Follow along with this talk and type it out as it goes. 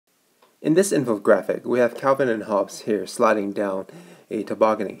In this infographic, we have Calvin and Hobbes here sliding down a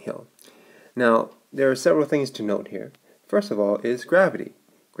tobogganing hill. Now, there are several things to note here. First of all is gravity.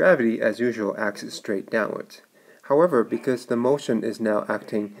 Gravity, as usual, acts straight downwards. However, because the motion is now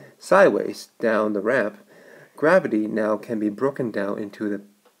acting sideways down the ramp, gravity now can be broken down into the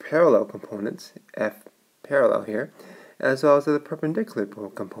parallel components, F parallel here, as well as the perpendicular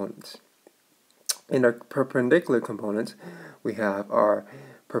components. In our perpendicular components, we have our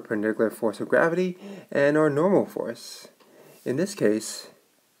perpendicular force of gravity and our normal force. In this case,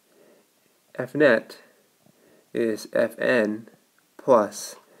 F net is Fn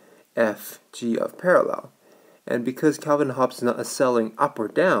plus Fg of parallel. And because Calvin and Hobbes is not accelerating up or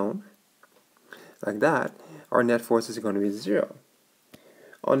down, like that, our net force is going to be 0.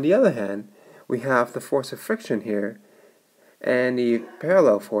 On the other hand, we have the force of friction here and the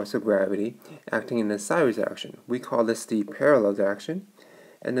parallel force of gravity acting in a sideways direction. We call this the parallel direction.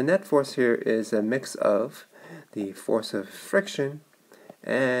 And the net force here is a mix of the force of friction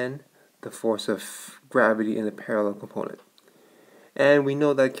and the force of gravity in the parallel component. And we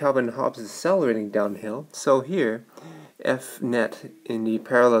know that Calvin and Hobbes is accelerating downhill, so here F net in the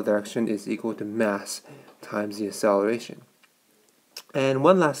parallel direction is equal to mass times the acceleration. And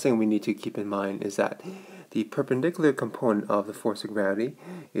one last thing we need to keep in mind is that the perpendicular component of the force of gravity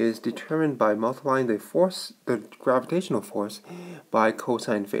is determined by multiplying the gravitational force by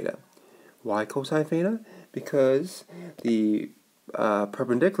cosine theta. Why cosine theta? Because the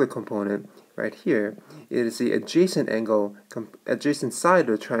perpendicular component right here is the adjacent side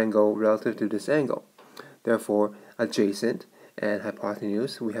of the triangle relative to this angle. Therefore, adjacent and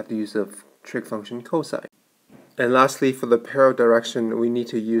hypotenuse, we have to use the trig function cosine. And lastly, for the parallel direction, we need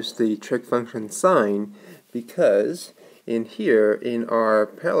to use the trig function sine, because in here, in our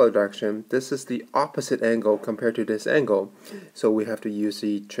parallel direction, this is the opposite angle compared to this angle, so we have to use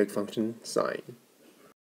the trig function sine.